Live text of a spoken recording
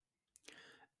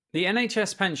The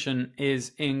NHS pension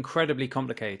is incredibly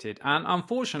complicated, and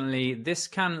unfortunately, this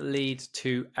can lead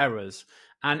to errors.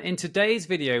 And in today's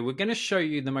video, we're going to show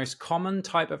you the most common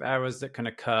type of errors that can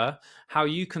occur, how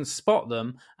you can spot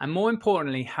them, and more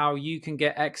importantly, how you can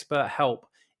get expert help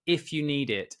if you need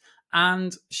it.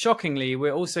 And shockingly,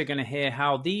 we're also going to hear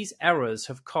how these errors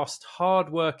have cost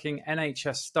hardworking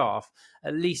NHS staff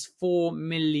at least £4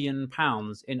 million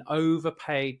in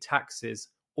overpaid taxes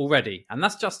already. And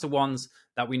that's just the ones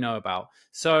that we know about.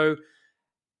 So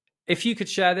if you could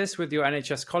share this with your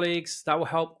NHS colleagues, that will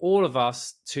help all of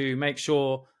us to make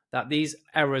sure that these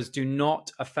errors do not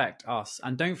affect us.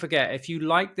 And don't forget, if you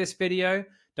like this video,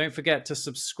 don't forget to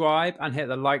subscribe and hit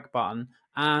the like button.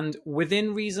 And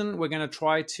within reason, we're going to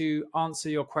try to answer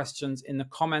your questions in the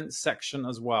comments section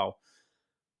as well.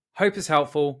 Hope it's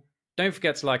helpful. Don't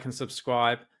forget to like and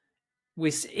subscribe.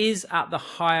 This is at the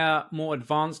higher, more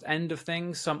advanced end of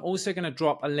things. So I'm also going to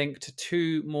drop a link to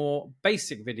 2 more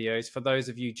basic videos for those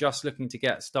of you just looking to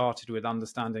get started with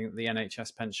understanding the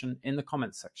NHS pension in the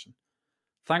comments section.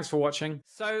 Thanks for watching.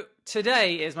 So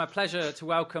today is my pleasure to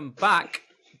welcome back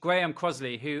Graham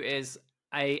Crosley, who is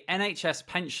a NHS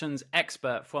pensions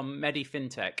expert from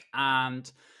MediFintech, and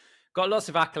got lots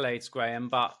of accolades, Graham,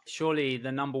 but surely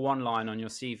the number one line on your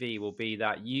CV will be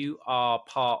that you are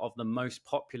part of the most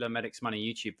popular Medics Money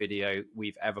YouTube video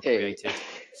we've ever created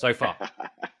so far.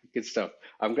 Good stuff.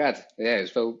 I'm glad. Yeah,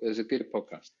 it was a good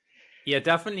podcast. Yeah,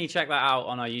 definitely check that out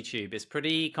on our YouTube. It's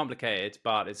pretty complicated,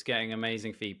 but it's getting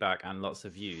amazing feedback and lots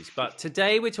of views. But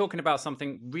today we're talking about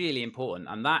something really important,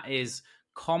 and that is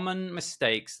common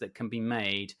mistakes that can be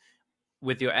made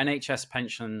with your NHS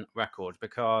pension record,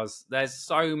 because there's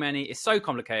so many, it's so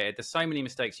complicated. There's so many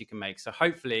mistakes you can make. So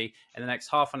hopefully in the next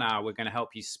half an hour, we're going to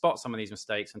help you spot some of these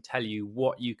mistakes and tell you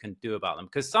what you can do about them.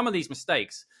 Because some of these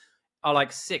mistakes are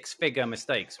like 6-figure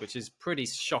mistakes, which is pretty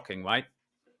shocking, right?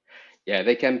 Yeah,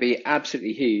 they can be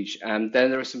absolutely huge. And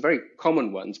then there are some very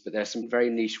common ones, but there are some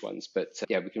very niche ones. But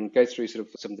yeah, we can go through sort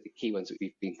of some of the key ones that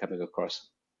we've been coming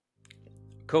across.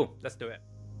 Cool, let's do it.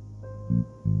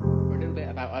 A little bit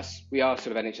about us. We are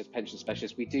sort of NHS pension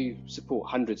specialists. We do support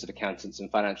hundreds of accountants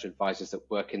and financial advisors that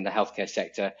work in the healthcare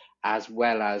sector, as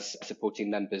well as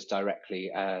supporting members directly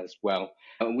as well.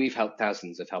 And we've helped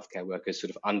thousands of healthcare workers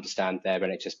sort of understand their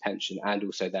NHS pension and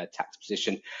also their tax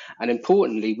position. And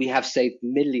importantly, we have saved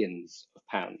millions of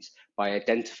pounds by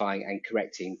identifying and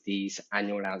correcting these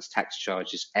annual allowance tax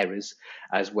charges errors,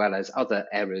 as well as other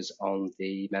errors on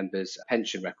the members'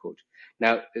 pension record.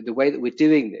 Now, the way that we're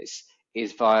doing this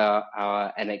is via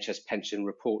our NHS pension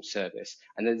report service.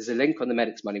 And then there's a link on the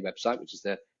Medics Money website, which is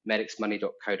the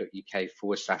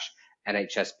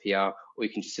medicsmoney.co.uk/NHSPR, or you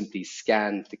can just simply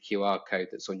scan the QR code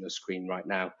that's on your screen right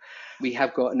now. We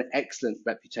have got an excellent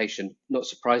reputation, not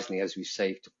surprisingly, as we've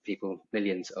saved people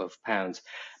millions of pounds.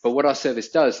 But what our service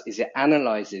does is it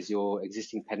analyzes your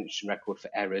existing pension record for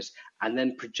errors and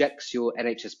then projects your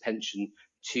NHS pension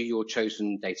to your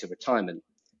chosen date of retirement.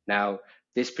 Now,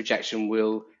 this projection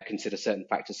will consider certain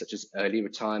factors such as early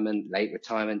retirement, late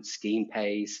retirement, scheme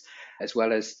pays, as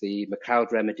well as the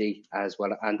McLeod remedy, as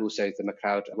well, and also the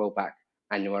McLeod rollback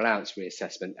annual allowance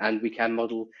reassessment. And we can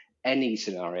model any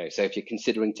scenario. So if you're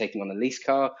considering taking on a lease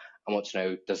car and want to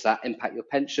know, does that impact your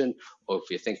pension? Or if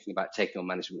you're thinking about taking on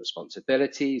management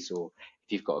responsibilities, or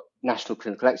if you've got a National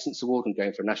Clinical Excellence Award and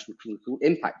going for a National Clinical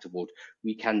Impact Award,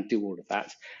 we can do all of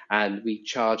that. And we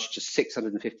charge just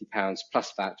 £650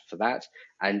 plus VAT for that.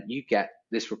 And you get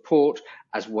this report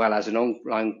as well as an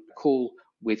online call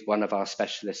with one of our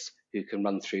specialists who can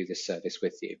run through this service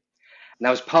with you.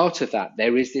 Now, as part of that,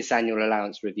 there is this annual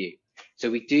allowance review.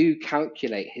 So we do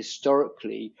calculate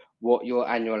historically what your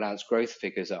annual allowance growth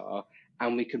figures are,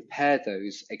 and we compare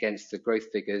those against the growth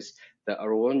figures that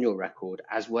are on your record,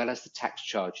 as well as the tax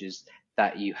charges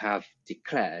that you have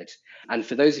declared. And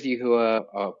for those of you who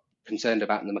are concerned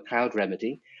about the McLeod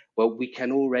remedy, well, we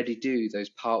can already do those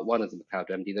part 1 of the McLeod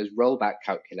remedy, those rollback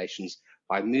calculations,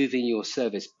 by moving your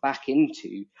service back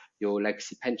into your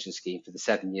legacy pension scheme for the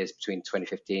 7 years between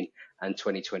 2015 and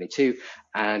 2022,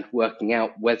 and working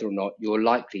out whether or not you're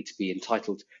likely to be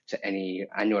entitled to any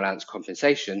annual allowance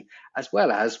compensation, as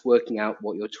well as working out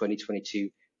what your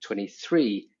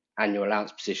 2022-23 annual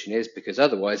allowance position is, because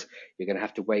otherwise you're going to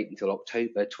have to wait until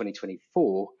October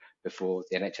 2024 before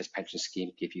the NHS pension scheme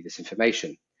give you this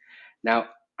information. Now,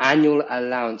 Annual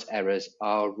allowance errors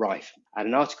are rife. And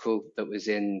an article that was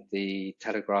in the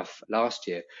Telegraph last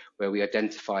year, where we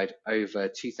identified over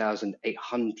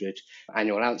 2,800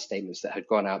 annual allowance statements that had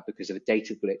gone out because of a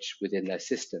data glitch within their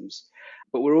systems.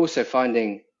 But we're also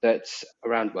finding that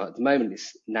around, well, at the moment,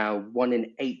 it's now 1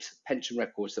 in 8 pension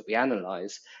records that we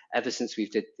analyse, ever since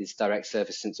we've did this direct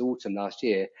service since autumn last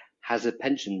year, has a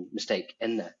pension mistake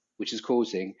in there, which is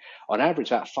causing, on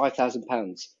average, about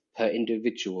 £5,000 per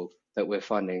individual that we're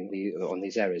finding on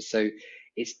these errors. So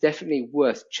it's definitely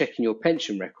worth checking your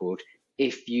pension record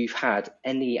if you've had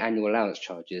any annual allowance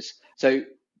charges. So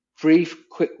brief,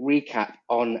 quick recap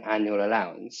on annual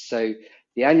allowance. So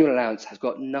the annual allowance has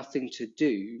got nothing to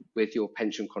do with your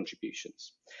pension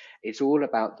contributions. It's all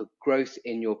about the growth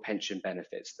in your pension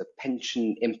benefits, the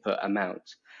pension input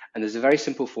amount. And there's a very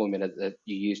simple formula that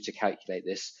you use to calculate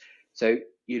this. So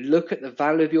you look at the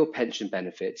value of your pension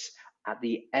benefits at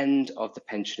the end of the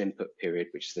pension input period,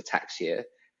 which is the tax year.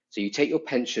 So you take your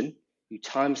pension, you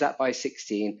times that by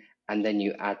 16, and then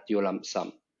you add your lump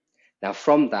sum. Now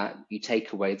from that, you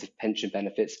take away the pension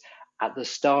benefits at the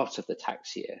start of the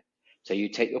tax year. So you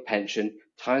take your pension,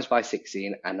 times by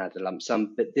 16, and add a lump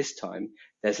sum, but this time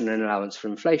there's an allowance for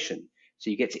inflation.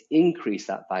 So you get to increase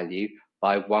that value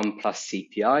by 1 plus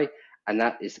CPI, and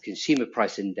that is the consumer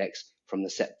price index from the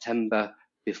September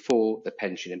before the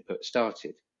pension input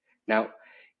started. Now,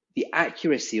 the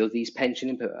accuracy of these pension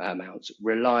input amounts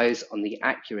relies on the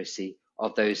accuracy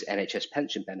of those NHS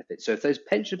pension benefits. So if those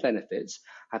pension benefits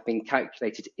have been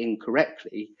calculated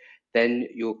incorrectly, then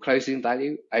your closing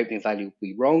value, opening value will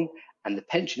be wrong, and the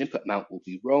pension input amount will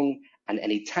be wrong, and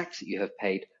any tax that you have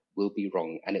paid will be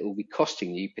wrong, and it will be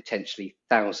costing you potentially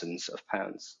thousands of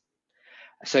pounds.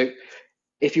 So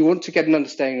if you want to get an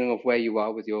understanding of where you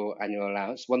are with your annual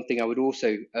allowance, one thing I would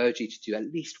also urge you to do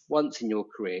at least once in your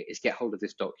career is get hold of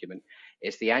this document.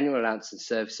 It's the Annual Allowance and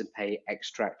Service and Pay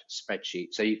Extract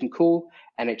spreadsheet. So you can call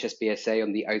NHS BSA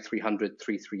on the 0300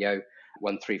 330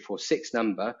 1346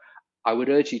 number. I would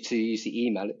urge you to use the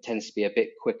email. It tends to be a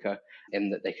bit quicker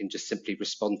in that they can just simply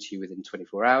respond to you within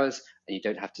 24 hours and you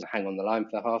don't have to hang on the line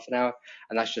for half an hour.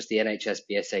 And that's just the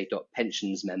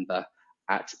nhsbsa.pensionsmember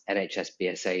at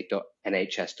nhsbsa.nhs.uk.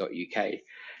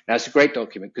 Now, it's a great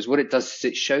document because what it does is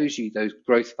it shows you those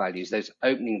growth values, those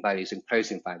opening values and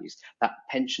closing values, that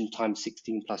pension times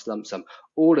 16 plus lump sum,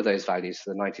 all of those values for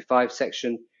the 95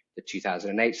 section, the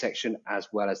 2008 section, as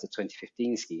well as the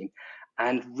 2015 scheme.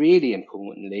 And really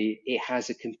importantly, it has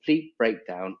a complete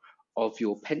breakdown of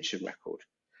your pension record.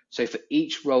 So for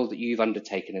each role that you've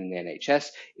undertaken in the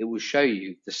NHS, it will show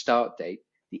you the start date,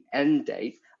 the end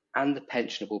date, and the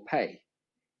pensionable pay.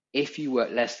 If you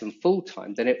work less than full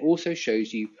time, then it also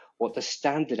shows you what the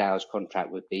standard hours contract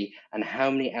would be and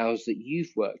how many hours that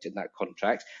you've worked in that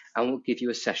contract, and will give you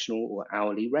a sessional or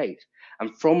hourly rate.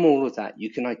 And from all of that,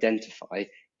 you can identify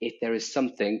if there is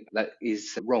something that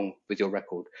is wrong with your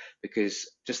record, because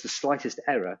just the slightest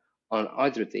error on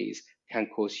either of these can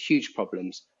cause huge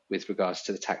problems with regards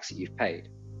to the tax that you've paid.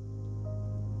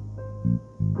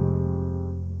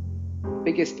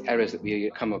 Biggest errors that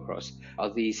we come across are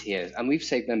these here, and we've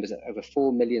saved members over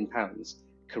 £4 million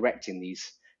correcting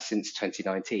these since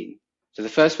 2019. So the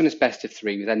first one is best of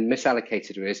three, we then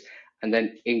misallocated arrears, and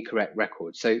then incorrect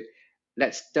records. So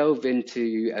let's delve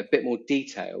into a bit more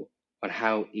detail on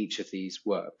how each of these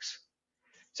works.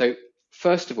 So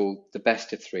first of all, the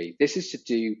best of three. This is to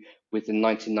do with the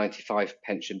 1995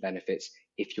 pension benefits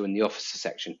if you're in the officer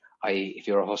section, i.e. if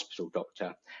you're a hospital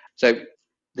doctor. So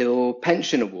the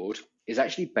pension award is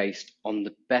actually based on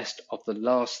the best of the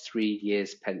last 3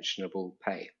 years' pensionable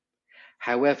pay.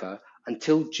 However,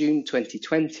 until June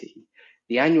 2020,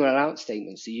 the annual allowance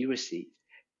statements that you received,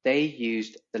 they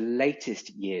used the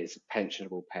latest year's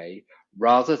pensionable pay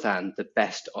rather than the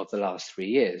best of the last 3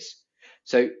 years.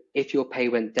 So if your pay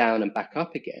went down and back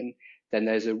up again, then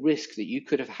there's a risk that you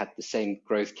could have had the same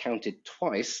growth counted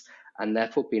twice and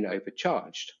therefore been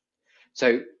overcharged.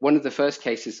 So one of the first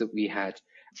cases that we had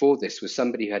for this was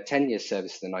somebody who had 10 years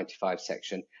service in the 95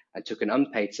 section and took an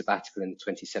unpaid sabbatical in the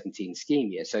 2017 scheme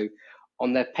year. So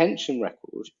on their pension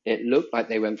record, it looked like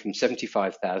they went from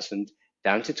 75,000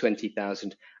 down to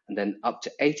 20,000 and then up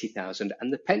to 80,000.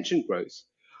 And the pension growth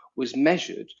was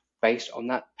measured based on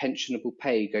that pensionable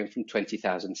pay going from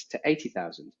 20,000 to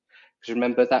 80,000. Because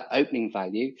remember, that opening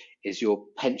value is your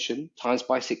pension times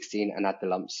by 16 and add the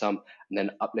lump sum, and then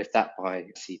uplift that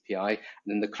by CPI. And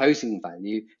then the closing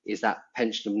value is that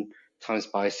pension times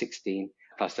by 16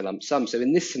 plus the lump sum. So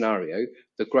in this scenario,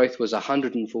 the growth was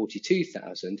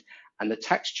 142,000 and the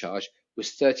tax charge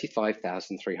was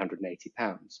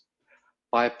 £35,380.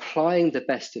 By applying the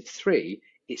best of three,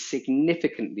 it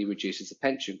significantly reduces the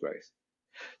pension growth.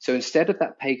 So instead of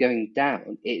that pay going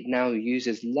down, it now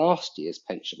uses last year's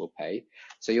pensionable pay.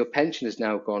 So your pension has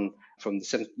now gone from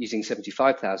using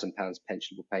 £75,000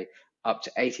 pensionable pay up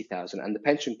to 80,000, and the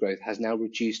pension growth has now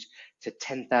reduced to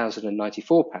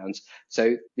 £10,094.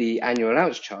 So the annual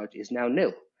allowance charge is now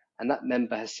nil, and that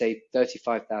member has saved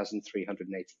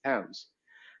 £35,380.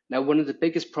 Now, one of the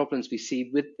biggest problems we see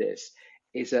with this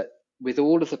is that with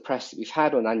all of the press that we've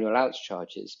had on annual allowance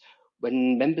charges,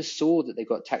 when members saw that they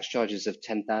got tax charges of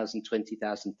 10,000,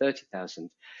 20,000,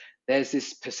 30,000, there's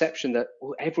this perception that,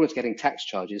 well, everyone's getting tax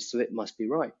charges, so it must be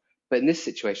right. But in this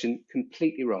situation,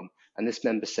 completely wrong. And this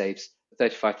member saves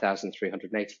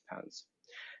 £35,380.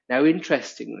 Now,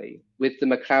 interestingly, with the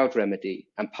McLeod remedy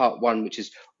and part one, which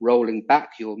is rolling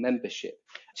back your membership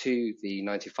to the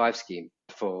 95 scheme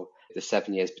for the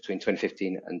 7 years between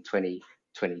 2015 and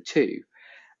 2022,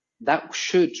 that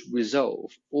should resolve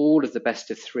all of the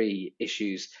best of three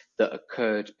issues that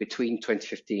occurred between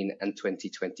 2015 and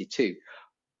 2022.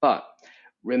 But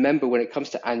remember, when it comes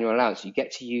to annual allowance, you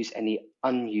get to use any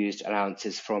unused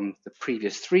allowances from the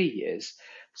previous 3 years.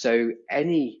 So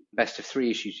any best of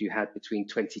three issues you had between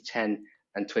 2010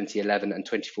 and 2011 and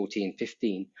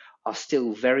 2014-15 are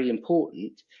still very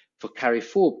important for carry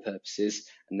forward purposes,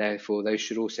 and therefore those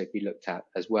should also be looked at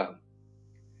as well.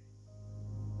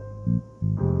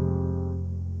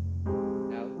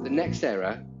 Now, the next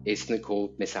error is something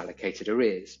called misallocated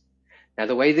arrears. Now,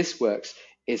 the way this works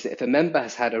is that if a member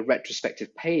has had a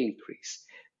retrospective pay increase,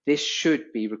 this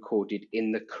should be recorded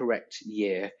in the correct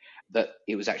year that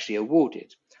it was actually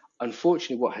awarded.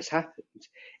 Unfortunately, what has happened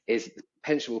is the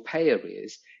pensionable pay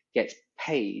arrears get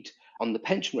paid on the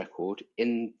pension record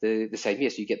in the same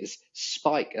year. So you get this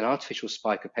spike, an artificial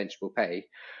spike of pensionable pay,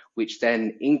 which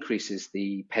then increases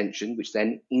the pension, which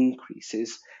then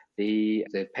increases the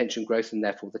pension growth and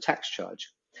therefore the tax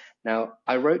charge. Now,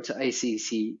 I wrote to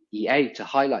ACCEA to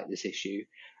highlight this issue,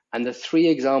 and the three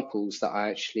examples that I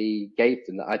actually gave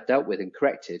them that I dealt with and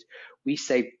corrected, we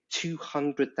saved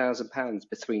 £200,000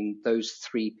 between those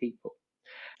three people.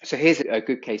 So here's a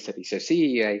good case study. So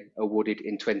CEA awarded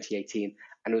in 2018,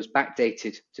 and it was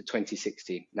backdated to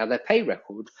 2016. Now, their pay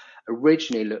record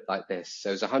originally looked like this. So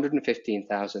it was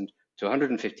 115,000 to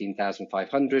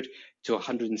 115,500 to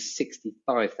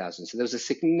 165,000. So there was a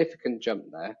significant jump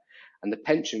there, and the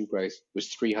pension growth was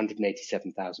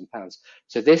 £387,000.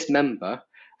 So this member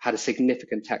had a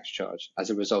significant tax charge as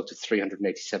a result of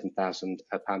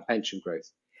 £387,000 pension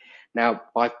growth. Now,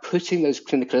 by putting those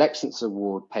Clinical Excellence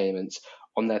Award payments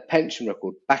on their pension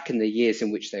record back in the years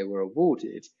in which they were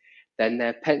awarded, then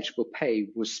their pensionable pay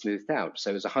was smoothed out.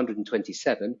 So it was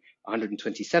 127,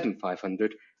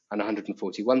 127,500, and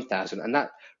 141,000, and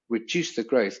that reduced the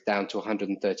growth down to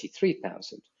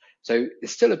 133,000. So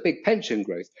it's still a big pension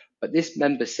growth, but this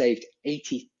member saved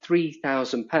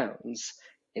 £83,000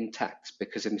 in tax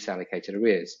because of misallocated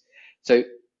arrears. So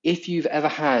if you've ever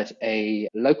had a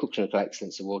local clinical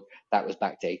excellence award, that was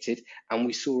backdated, and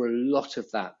we saw a lot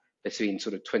of that between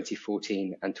sort of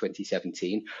 2014 and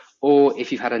 2017, or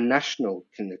if you've had a national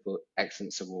clinical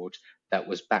excellence award that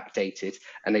was backdated,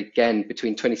 and again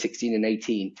between 2016 and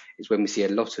 18 is when we see a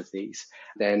lot of these,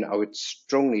 then I would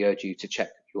strongly urge you to check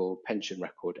your pension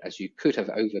record, as you could have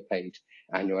overpaid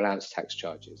annual allowance tax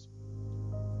charges.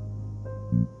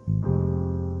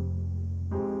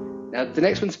 Now, the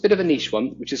next one's a bit of a niche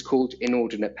one, which is called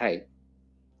inordinate pay.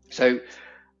 So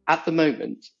at the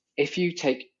moment, if you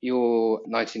take your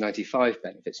 1995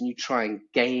 benefits and you try and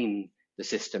game the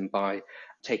system by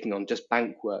taking on just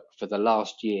bank work for the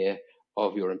last year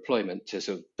of your employment to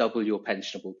sort of double your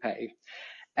pensionable pay,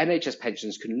 NHS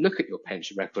pensions can look at your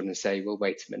pension record and say, well,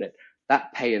 wait a minute,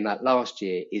 that pay in that last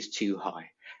year is too high.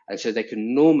 And so they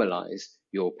can normalise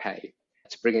your pay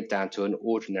to bring it down to an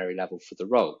ordinary level for the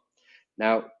role.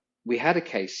 Now, we had a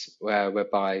case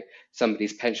whereby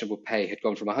somebody's pensionable pay had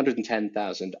gone from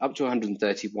 110,000 up to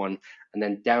 131 and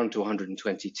then down to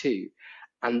 122.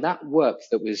 And that work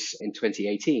that was in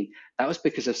 2018, that was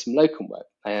because of some locum work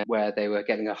where they were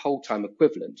getting a whole-time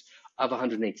equivalent of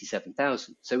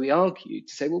 187,000. So we argued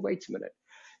to say, well, wait a minute.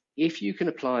 If you can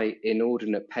apply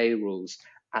inordinate pay rules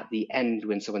at the end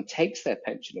when someone takes their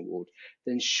pension award,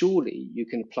 then surely you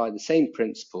can apply the same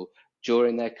principle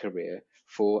during their career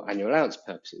for annual allowance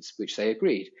purposes, which they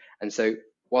agreed. And so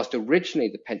whilst originally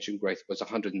the pension growth was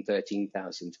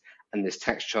 113,000 and this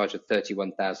tax charge of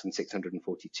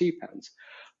 £31,642,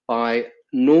 by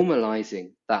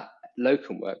normalising that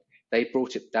locum work, they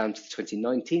brought it down to the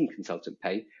 2019 consultant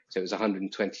pay, so it was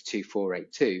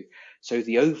 122,482. So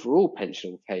the overall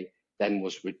pensionable pay then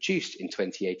was reduced in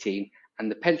 2018, and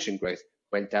the pension growth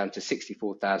went down to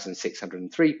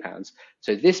 £64,603.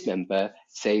 So this member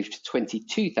saved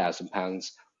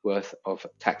 £22,000 worth of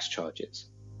tax charges.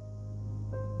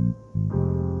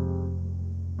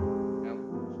 Now,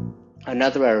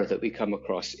 another error that we come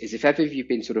across is if ever you've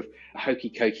been sort of hokey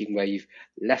coking where you've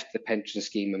left the pension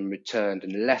scheme and returned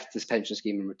and left this pension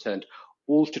scheme and returned,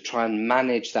 all to try and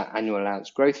manage that annual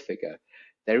allowance growth figure,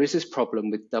 there is this problem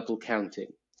with double counting.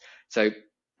 So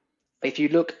if you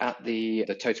look at the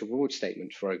total reward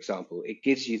statement, for example, it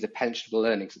gives you the pensionable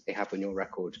earnings that they have on your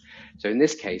record. So in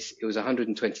this case, it was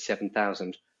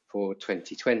 127,000 for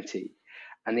 2020.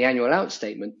 And the annual allowance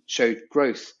statement showed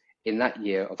growth in that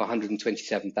year of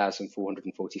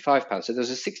 £127,445. So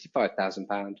there's a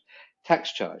 £65,000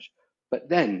 tax charge. But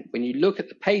then when you look at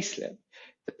the pay slip,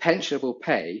 the pensionable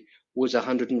pay was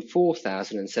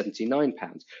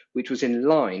 £104,079, which was in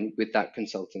line with that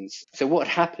consultant's. So what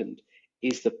happened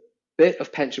is the bit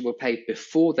of pensionable pay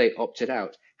before they opted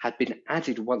out had been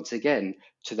added once again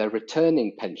to their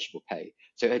returning pensionable pay.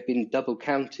 So it had been double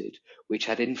counted, which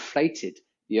had inflated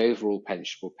the overall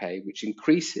pensionable pay, which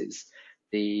increases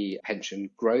the pension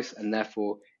growth and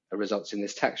therefore results in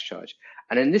this tax charge.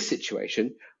 And in this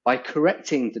situation, by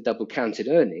correcting the double counted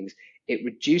earnings, it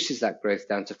reduces that growth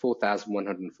down to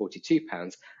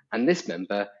 £4,142, and this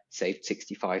member saved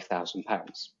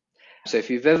 £65,000. So if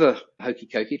you've ever hokey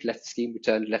cokied, left the scheme,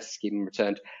 returned, left the scheme and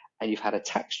returned, and you've had a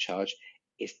tax charge,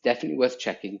 it's definitely worth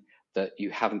checking that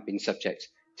you haven't been subject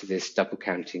to this double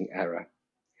counting error.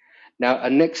 Now,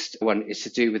 our next one is to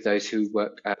do with those who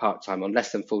work part-time on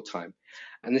less than full-time.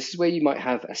 And this is where you might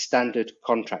have a standard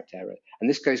contract error. And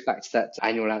this goes back to that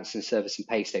annual allowance and service and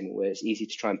pay statement where it's easy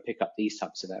to try and pick up these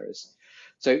types of errors.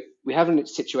 So we have a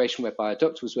situation whereby a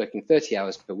doctor was working 30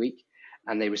 hours per week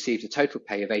and they received a total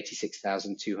pay of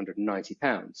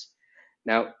 £86,290.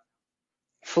 Now,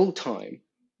 full-time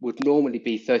would normally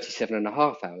be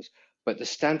 37.5 hours, but the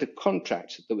standard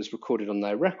contract that was recorded on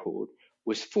their record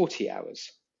was 40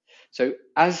 hours. So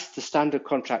as the standard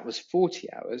contract was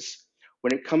 40 hours,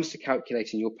 when it comes to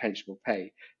calculating your pensionable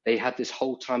pay, they had this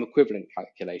whole time equivalent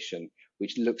calculation,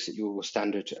 which looks at your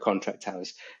standard contract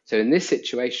hours. So in this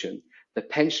situation, the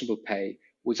pensionable pay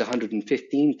was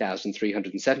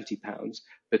 £115,370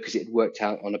 because it worked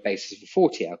out on a basis of a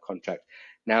 40-hour contract.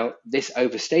 Now, this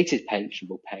overstated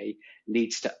pensionable pay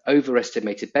leads to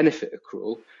overestimated benefit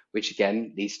accrual, which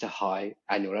again leads to high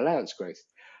annual allowance growth.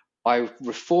 By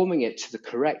reforming it to the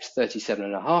correct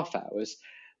 37.5 hours,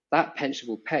 that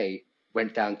pensionable pay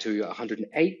went down to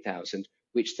 108,000,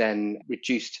 which then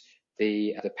reduced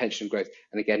the pension growth.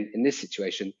 And again, in this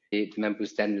situation, the member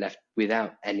was then left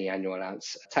without any annual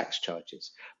allowance tax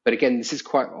charges. But again, this is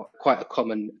quite a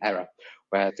common error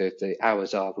where the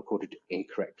hours are recorded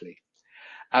incorrectly.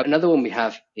 Another one we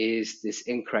have is this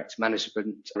incorrect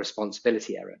management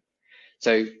responsibility error.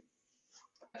 So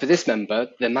for this member,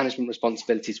 the management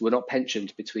responsibilities were not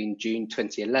pensioned between June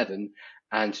 2011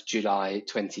 and July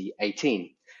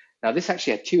 2018. Now, this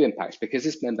actually had two impacts because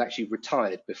this member actually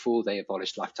retired before they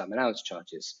abolished lifetime allowance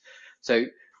charges. So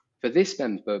for this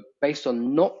member, based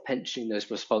on not pensioning those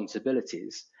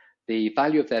responsibilities, the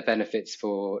value of their benefits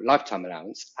for lifetime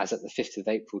allowance, as at the 5th of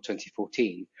April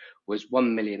 2014, was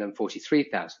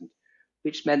 £1,043,000,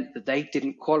 which meant that they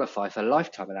didn't qualify for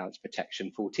lifetime allowance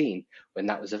protection 14 when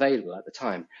that was available at the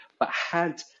time. But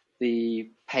had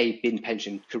the pay been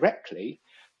pensioned correctly,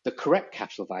 the correct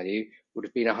capital value would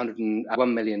have been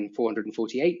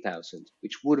 £1,448,000,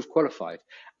 which would have qualified.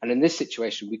 And in this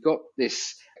situation, we got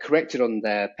this corrected on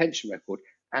their pension record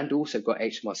and also got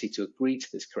HMRC to agree to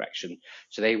this correction.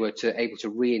 So they were able to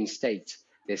reinstate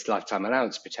this lifetime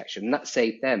allowance protection, and that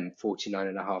saved them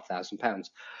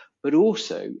 £49,500. But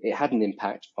also it had an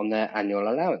impact on their annual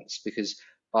allowance because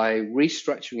by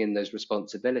restructuring in those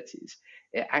responsibilities,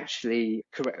 it actually,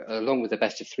 along with the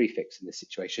best of three fix in this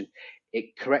situation,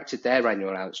 it corrected their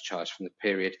annual allowance charge from the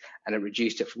period and it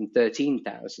reduced it from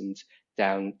 13,000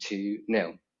 down to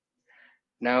nil.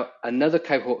 Now, another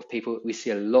cohort of people that we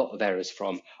see a lot of errors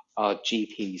from are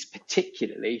GPs,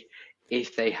 particularly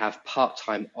if they have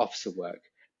part-time officer work,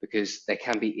 because there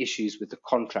can be issues with the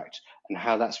contract and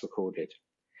how that's recorded.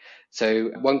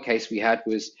 So one case we had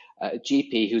was a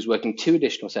GP who was working 2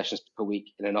 additional sessions per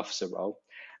week in an officer role,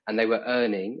 and they were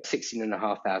earning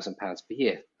 £16,500 per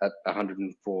year at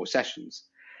 104 sessions.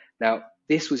 Now,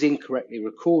 this was incorrectly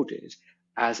recorded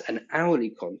as an hourly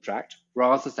contract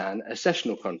rather than a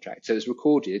sessional contract. So it was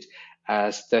recorded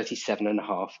as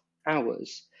 37.5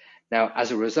 hours. Now,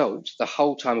 as a result, the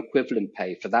whole time equivalent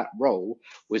pay for that role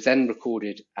was then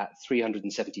recorded at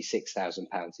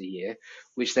 £376,000 a year,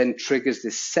 which then triggers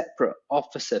this separate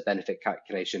officer benefit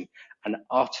calculation and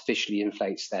artificially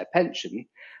inflates their pension.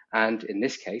 And in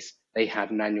this case, they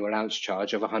had an annual allowance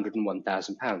charge of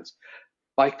 £101,000.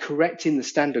 By correcting the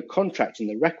standard contract in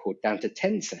the record down to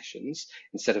 10 sessions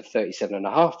instead of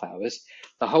 37.5 hours,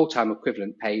 the whole time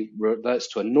equivalent pay reverts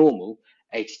to a normal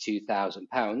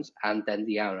 £82,000, and then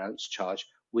the allowance charge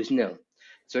was nil.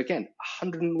 So again,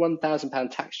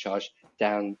 £101,000 tax charge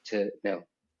down to nil.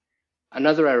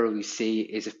 Another error we see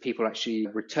is if people actually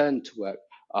return to work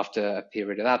after a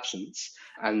period of absence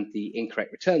and the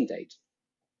incorrect return date.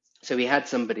 So we had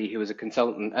somebody who was a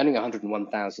consultant earning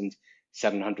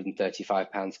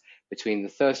 £101,735 between the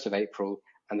 1st of April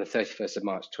and the 31st of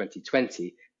March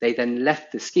 2020. They then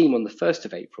left the scheme on the 1st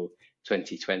of April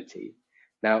 2020.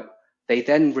 Now, they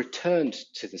then returned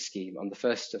to the scheme on the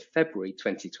 1st of February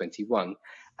 2021,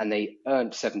 and they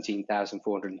earned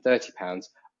 £17,430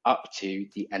 up to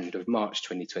the end of March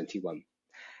 2021.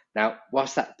 Now,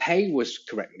 whilst that pay was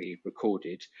correctly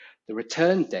recorded, the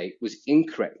return date was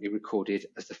incorrectly recorded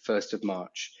as the 1st of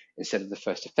March instead of the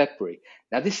 1st of February.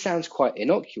 Now, this sounds quite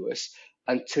innocuous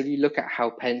until you look at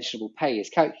how pensionable pay is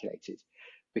calculated,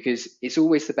 because it's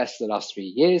always the best of the last 3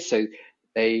 years. So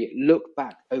they look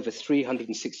back over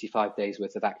 365 days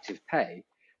worth of active pay.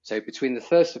 So between the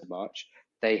 1st of March,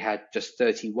 they had just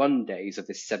 31 days of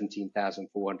this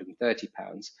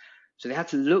 £17,430. So they had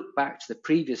to look back to the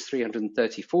previous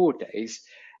 334 days,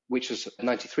 which was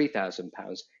 £93,000,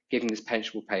 giving this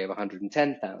pensionable pay of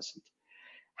 £110,000.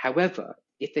 However,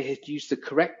 if they had used the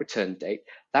correct return date,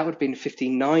 that would have been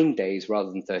 59 days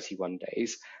rather than 31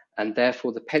 days, and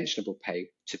therefore the pensionable pay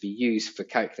to be used for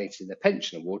calculating the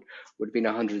pension award would have been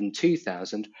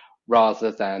 £102,000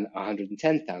 rather than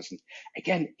 £110,000.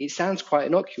 Again, it sounds quite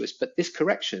innocuous, but this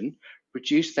correction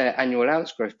reduced their annual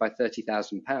allowance growth by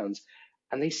 £30,000,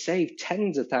 and they saved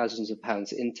tens of thousands of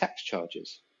pounds in tax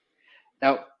charges.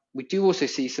 Now, we do also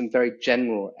see some very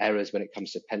general errors when it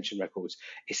comes to pension records,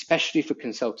 especially for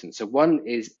consultants. So one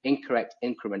is incorrect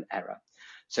increment error.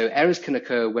 So errors can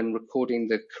occur when recording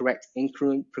the correct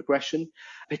increment progression,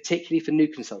 particularly for new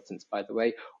consultants, by the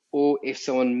way, or if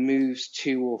someone moves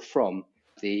to or from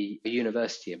the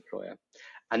university employer.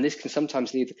 And this can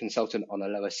sometimes leave the consultant on a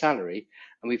lower salary.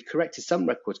 And we've corrected some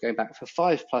records going back for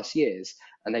 5+ years,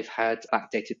 and they've had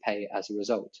backdated pay as a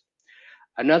result.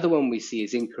 Another one we see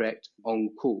is incorrect on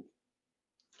call.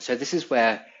 So this is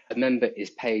where a member is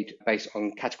paid based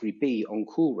on category B on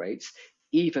call rates,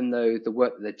 even though the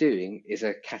work that they're doing is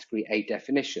a category A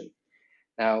definition.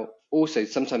 Now, also,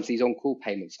 sometimes these on-call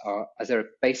payments are, as they're a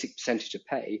basic percentage of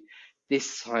pay,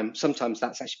 this time, sometimes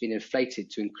that's actually been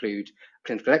inflated to include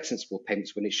clinical excellence award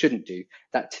payments when it shouldn't do.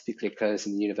 That typically occurs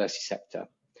in the university sector.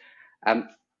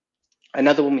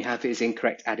 Another one we have is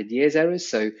incorrect added years errors.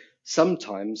 So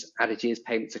sometimes added years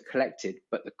payments are collected,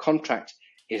 but the contract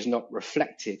is not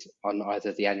reflected on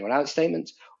either the annual allowance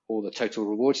statement or the total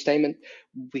reward statement.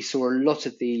 We saw a lot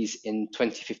of these in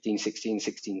 2015, 16,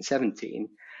 16, 17.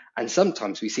 And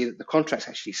sometimes we see that the contract's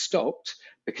actually stopped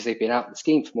because they've been out of the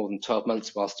scheme for more than 12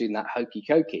 months whilst doing that hokey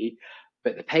cokey,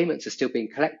 but the payments are still being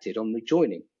collected on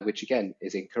rejoining, which again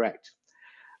is incorrect.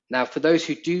 Now, for those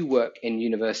who do work in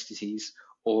universities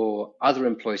or other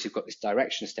employees who've got this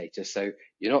direction status, so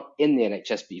you're not in the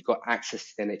NHS, but you've got access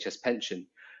to the NHS pension,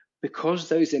 because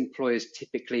those employers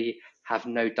typically have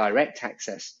no direct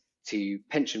access to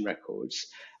pension records,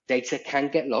 data can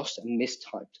get lost and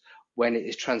mistyped when it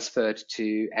is transferred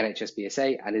to NHS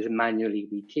BSA and is manually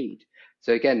rekeyed.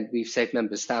 So again, we've saved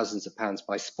members thousands of pounds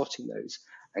by spotting those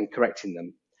and correcting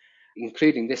them,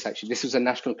 including this actually. This was a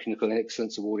National Clinical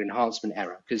Excellence Award enhancement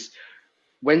error, because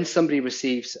when somebody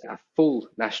receives a full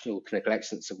National Clinical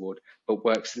Excellence Award but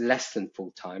works less than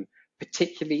full time,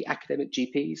 particularly academic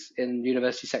GPs in the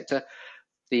university sector,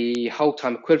 the whole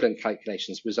time equivalent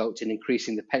calculations result in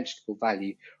increasing the pensionable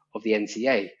value of the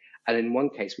NCA. And in one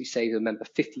case, we saved a member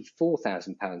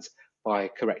 £54,000 by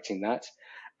correcting that.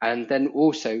 And then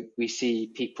also we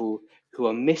see people who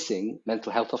are missing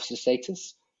mental health officer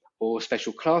status or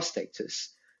special class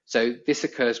status. So this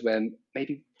occurs when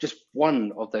maybe just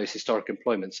one of those historic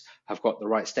employments have got the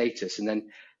right status, and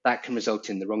then that can result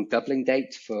in the wrong doubling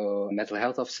date for mental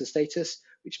health officer status,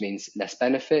 which means less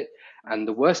benefit. And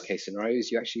the worst case scenario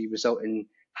is you actually result in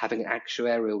having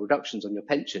actuarial reductions on your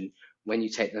pension when you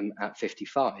take them at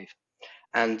 55.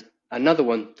 And another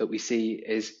one that we see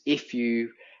is if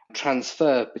you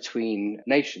transfer between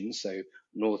nations, so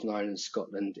Northern Ireland,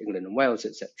 Scotland, England and Wales,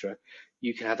 etc.,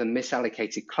 you can have a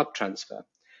misallocated club transfer.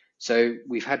 So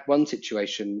we've had one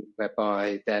situation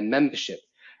whereby their membership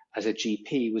as a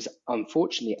GP was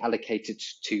unfortunately allocated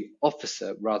to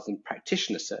officer rather than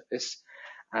practitioner service.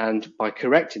 And by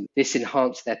correcting this,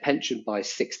 enhanced their pension by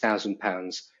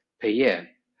 £6,000 per year.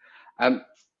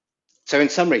 So in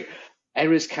summary,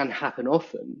 Errors can happen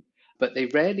often, but they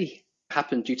rarely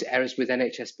happen due to errors with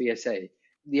NHS BSA.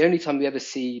 The only time we ever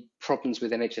see problems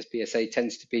with NHS BSA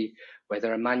tends to be where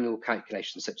there are manual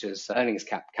calculations, such as earnings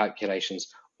cap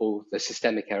calculations or the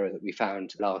systemic error that we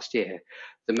found last year.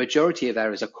 The majority of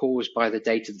errors are caused by the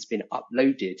data that's been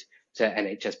uploaded to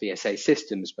NHS BSA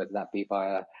systems, whether that be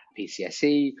via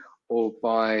PCSE or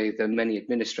by the many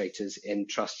administrators in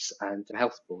trusts and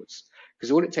health boards.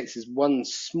 Because all it takes is one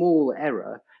small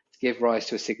error to give rise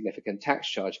to a significant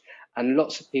tax charge. And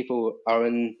lots of people are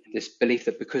in this belief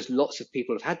that because lots of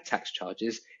people have had tax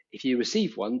charges, if you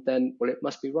receive one, then, well, it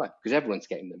must be right because everyone's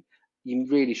getting them. You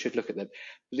really should look at them.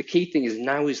 But the key thing is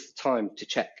now is the time to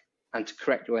check and to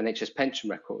correct your NHS pension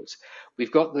records.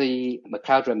 We've got the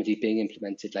McLeod remedy being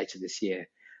implemented later this year.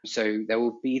 So there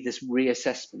will be this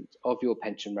reassessment of your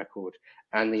pension record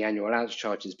and the annual allowance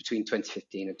charges between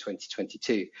 2015 and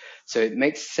 2022. So it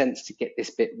makes sense to get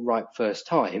this bit right first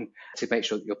time to make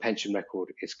sure that your pension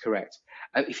record is correct.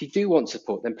 If you do want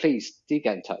support, then please do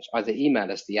get in touch. Either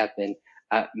email us, the admin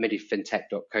at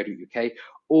midifintech.co.uk,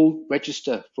 or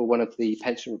register for one of the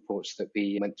pension reports that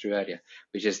we went through earlier,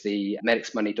 which is the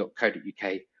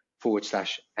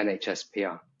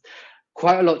medicsmoney.co.uk/NHSPR.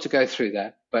 Quite a lot to go through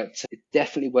there, but it's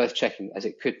definitely worth checking as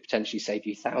it could potentially save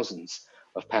you thousands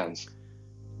of pounds.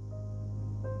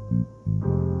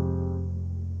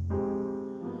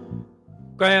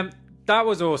 Graham, that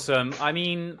was awesome. I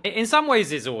mean, in some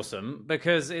ways it's awesome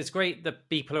because it's great that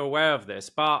people are aware of this,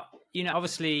 but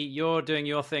obviously you're doing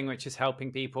your thing, which is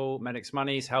helping people. Medics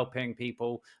Money is helping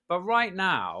people. But right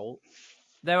now,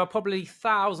 there are probably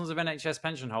thousands of NHS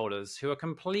pension holders who are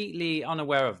completely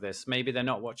unaware of this. Maybe they're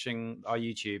not watching our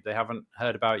YouTube. They haven't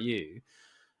heard about you.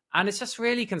 And it's just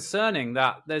really concerning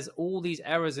that there's all these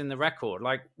errors in the record.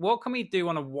 Like, what can we do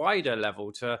on a wider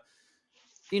level to,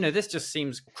 this just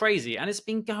seems crazy. And it's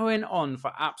been going on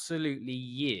for absolutely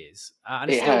years.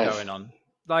 And it's It still has. going on.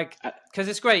 Like, because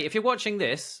it's great. If you're watching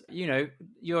this, you're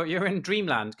in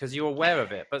dreamland because you're aware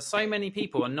of it. But so many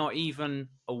people are not even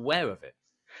aware of it.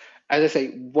 As I say,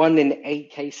 1 in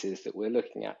 8 cases that we're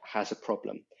looking at has a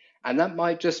problem. And that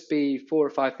might just be £4,000 or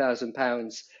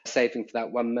 £5,000 saving for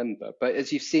that one member. But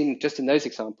as you've seen just in those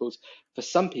examples, for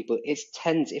some people, it's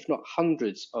tens, if not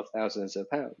hundreds of thousands of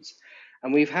pounds.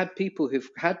 And we've had people who've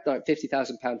had like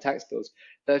 £50,000 tax bills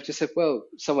that have just said, well,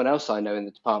 someone else I know in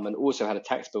the department also had a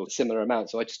tax bill, a similar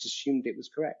amount, so I just assumed it was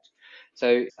correct.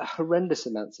 So a horrendous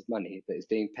amounts of money that is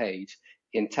being paid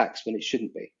in tax when it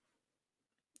shouldn't be.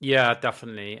 Yeah,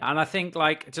 definitely. And I think,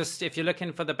 like, just if you're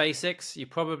looking for the basics, you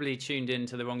probably tuned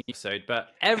into the wrong episode,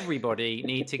 but everybody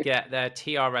need to get their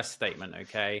TRS statement,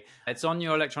 okay? It's on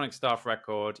your electronic staff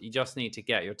record. You just need to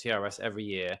get your TRS every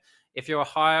year. If you're a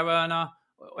higher earner,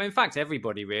 or in fact,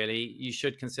 everybody really, you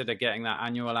should consider getting that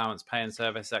annual allowance pay and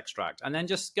service extract. And then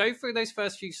just go through those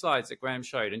first few slides that Graham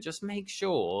showed and just make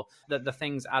sure that the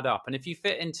things add up. And if you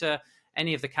fit into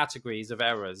any of the categories of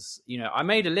errors, I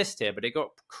made a list here, but it got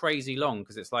crazy long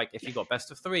because it's like if you've got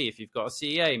best of three, if you've got a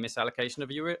CEA, misallocation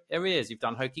of your arrears, you've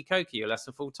done hokey cokey, you're less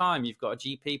than full time, you've got a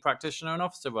GP practitioner and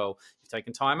officer role, you've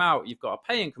taken time out, you've got a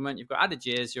pay increment, you've got added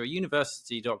years, you're a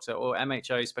university doctor or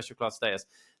MHO special class status.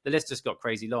 The list just got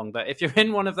crazy long. But if you're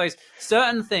in one of those,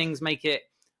 certain things make it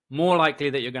more likely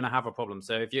that you're going to have a problem.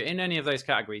 So if you're in any of those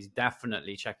categories,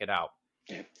 definitely check it out.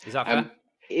 Yeah. Is that fair?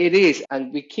 It is,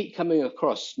 and we keep coming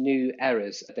across new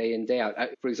errors day in, day out.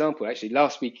 For example, actually,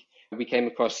 last week we came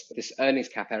across this earnings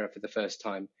cap error for the first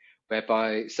time,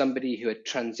 whereby somebody who had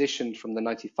transitioned from the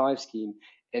 95 scheme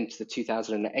into the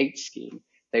 2008 scheme,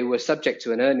 they were subject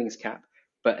to an earnings cap,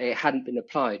 but it hadn't been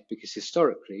applied because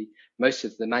historically, most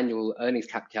of the manual earnings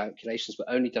cap calculations were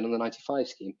only done on the 95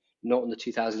 scheme, not on the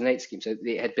 2008 scheme. So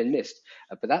it had been missed.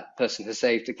 But that person has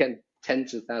saved, again,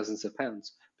 tens of thousands of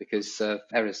pounds because of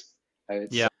errors.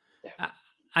 Yeah.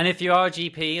 And if you are a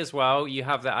GP as well, you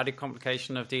have the added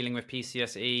complication of dealing with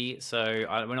PCSE. So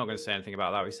we're not going to say anything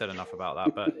about that. We said enough about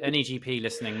that. But any GP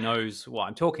listening knows what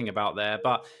I'm talking about there.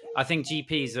 But I think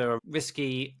GPs are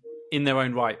risky in their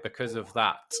own right because of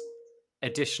that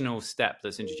additional step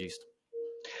that's introduced.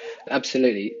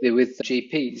 Absolutely. With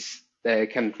GPs, there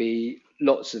can be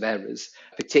lots of errors,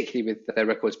 particularly with their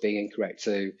records being incorrect.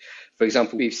 So, for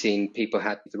example, we've seen people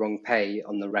had the wrong pay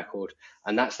on the record,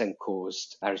 and that's then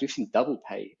caused errors. We've seen double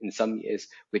pay in some years,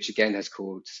 which again has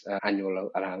caused annual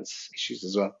allowance issues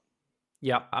as well.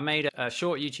 Yeah, I made a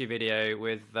short YouTube video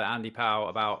with Andy Powell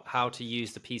about how to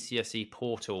use the PCSE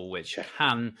portal, which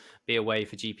can be a way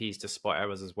for GPs to spot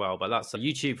errors as well. But that's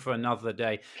YouTube for another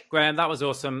day. Graham, that was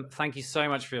awesome. Thank you so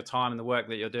much for your time and the work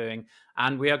that you're doing.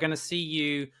 And we are going to see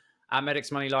you at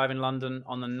Medics Money Live in London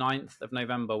on the 9th of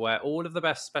November, where all of the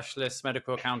best specialists,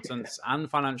 medical accountants, and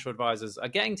financial advisors are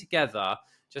getting together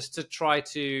just to try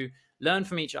to learn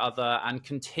from each other and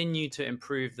continue to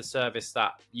improve the service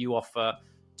that you offer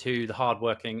to the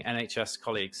hardworking NHS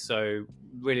colleagues. So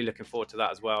really looking forward to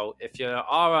that as well. If you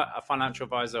are a financial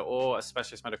advisor or a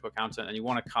specialist medical accountant and you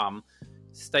want to come,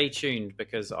 stay tuned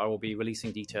because I will be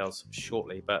releasing details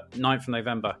shortly. But 9th of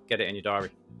November, get it in your diary.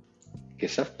 Good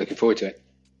stuff. Looking forward to it.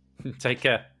 Take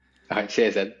care. All right.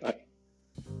 Cheers then. Bye.